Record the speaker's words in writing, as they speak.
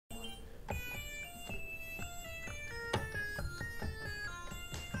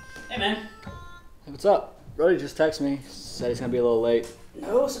Hey, man. Hey, what's up? Brody just texted me. Said he's gonna be a little late.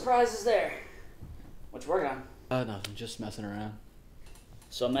 No surprises there. What you working on? Nothing. Just messing around.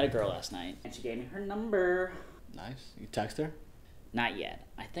 So I met a girl last night, and she gave me her number. Nice. You text her? Not yet.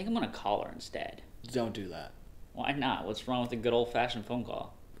 I think I'm gonna call her instead. Don't do that. Why not? What's wrong with a good old-fashioned phone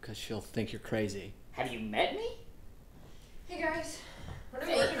call? Because she'll think you're crazy. Have you met me? Hey guys, what are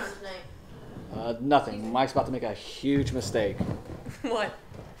we working on tonight? Nothing. Mike's about to make a huge mistake. What?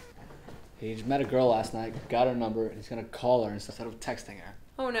 He just met a girl last night, got her number, and he's gonna call her instead of texting her.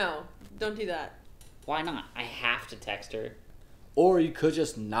 Oh no, don't do that. Why not? I have to text her. Or you could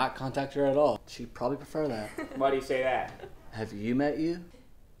just not contact her at all. She'd probably prefer that. Why do you say that? Have you met you?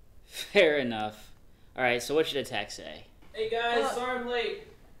 Fair enough. Alright, so what should a text say? Hey guys, sorry I'm late.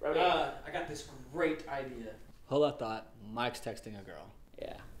 Brody. I got this great idea. Hold that thought. Mike's texting a girl.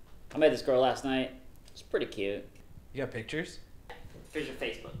 Yeah. I met this girl last night. It's pretty cute. You got pictures? Here's your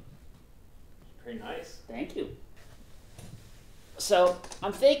Facebook. Pretty nice. Thank you. So,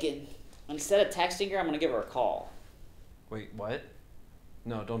 I'm thinking, instead of texting her, I'm gonna give her a call. Wait, what?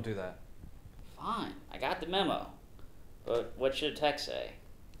 No, don't do that. Fine, I got the memo. But what should a text say?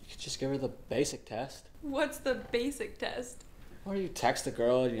 You could just give her the basic test. What's the basic test? Or you text the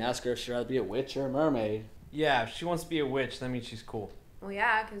girl and you ask her if she'd rather be a witch or a mermaid. Yeah, if she wants to be a witch, that means she's cool. Well,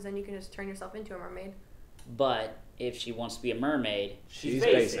 yeah, because then you can just turn yourself into a mermaid. But if she wants to be a mermaid, She's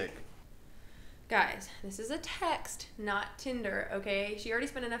basic. Guys, this is a text, not Tinder, okay? She already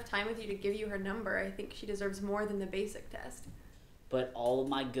spent enough time with you to give you her number. I think she deserves more than the basic test. But all of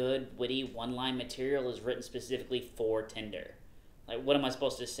my good, witty, one-line material is written specifically for Tinder. Like, what am I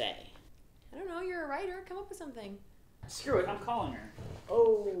supposed to say? I don't know, you're a writer. Come up with something. Screw it, I'm calling her.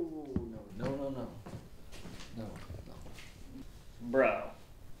 Oh, no. No. Bro,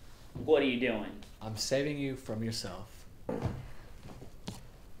 what are you doing? I'm saving you from yourself.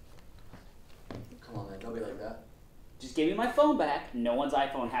 Come on, man. Don't be like that. Just give me my phone back. No one's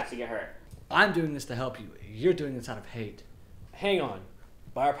iPhone has to get hurt. I'm doing this to help you. You're doing this out of hate. Hang on.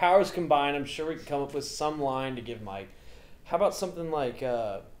 By our powers combined, I'm sure we can come up with some line to give Mike. How about something like,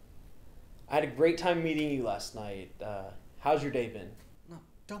 I had a great time meeting you last night. How's your day been? No,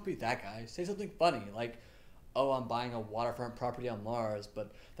 don't be that guy. Say something funny, like, oh, I'm buying a waterfront property on Mars,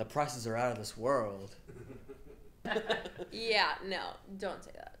 but the prices are out of this world. Yeah, no, don't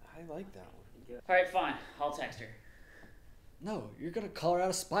say that. I like that one. Alright, fine. I'll text her. No, you're gonna call her out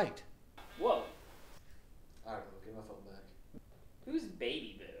of spite. Whoa. Alright, give my phone back. Who's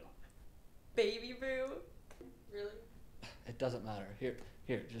Baby Boo? Baby boo? Really? It doesn't matter. Here,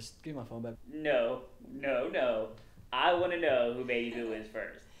 just give my phone back. No. I want to know who Baby Boo is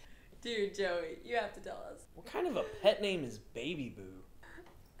first. Dude, Joey, you have to tell us. What kind of a pet name is Baby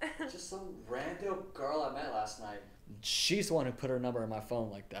Boo? Just some random girl I met last night. She's the one who put her number in my phone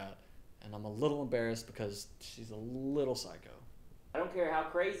like that. And I'm a little embarrassed because she's a little psycho. I don't care how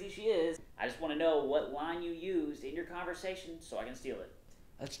crazy she is. I just want to know what line you used in your conversation so I can steal it.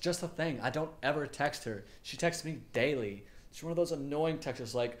 That's just the thing. I don't ever text her. She texts me daily. She's one of those annoying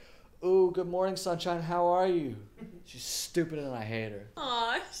texters like, ooh, good morning, sunshine, how are you? She's stupid and I hate her.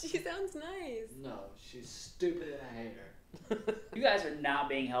 Aw, she sounds nice. No, she's stupid and I hate her. You guys are not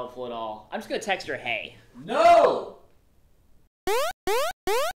being helpful at all. I'm just going to text her, hey. No!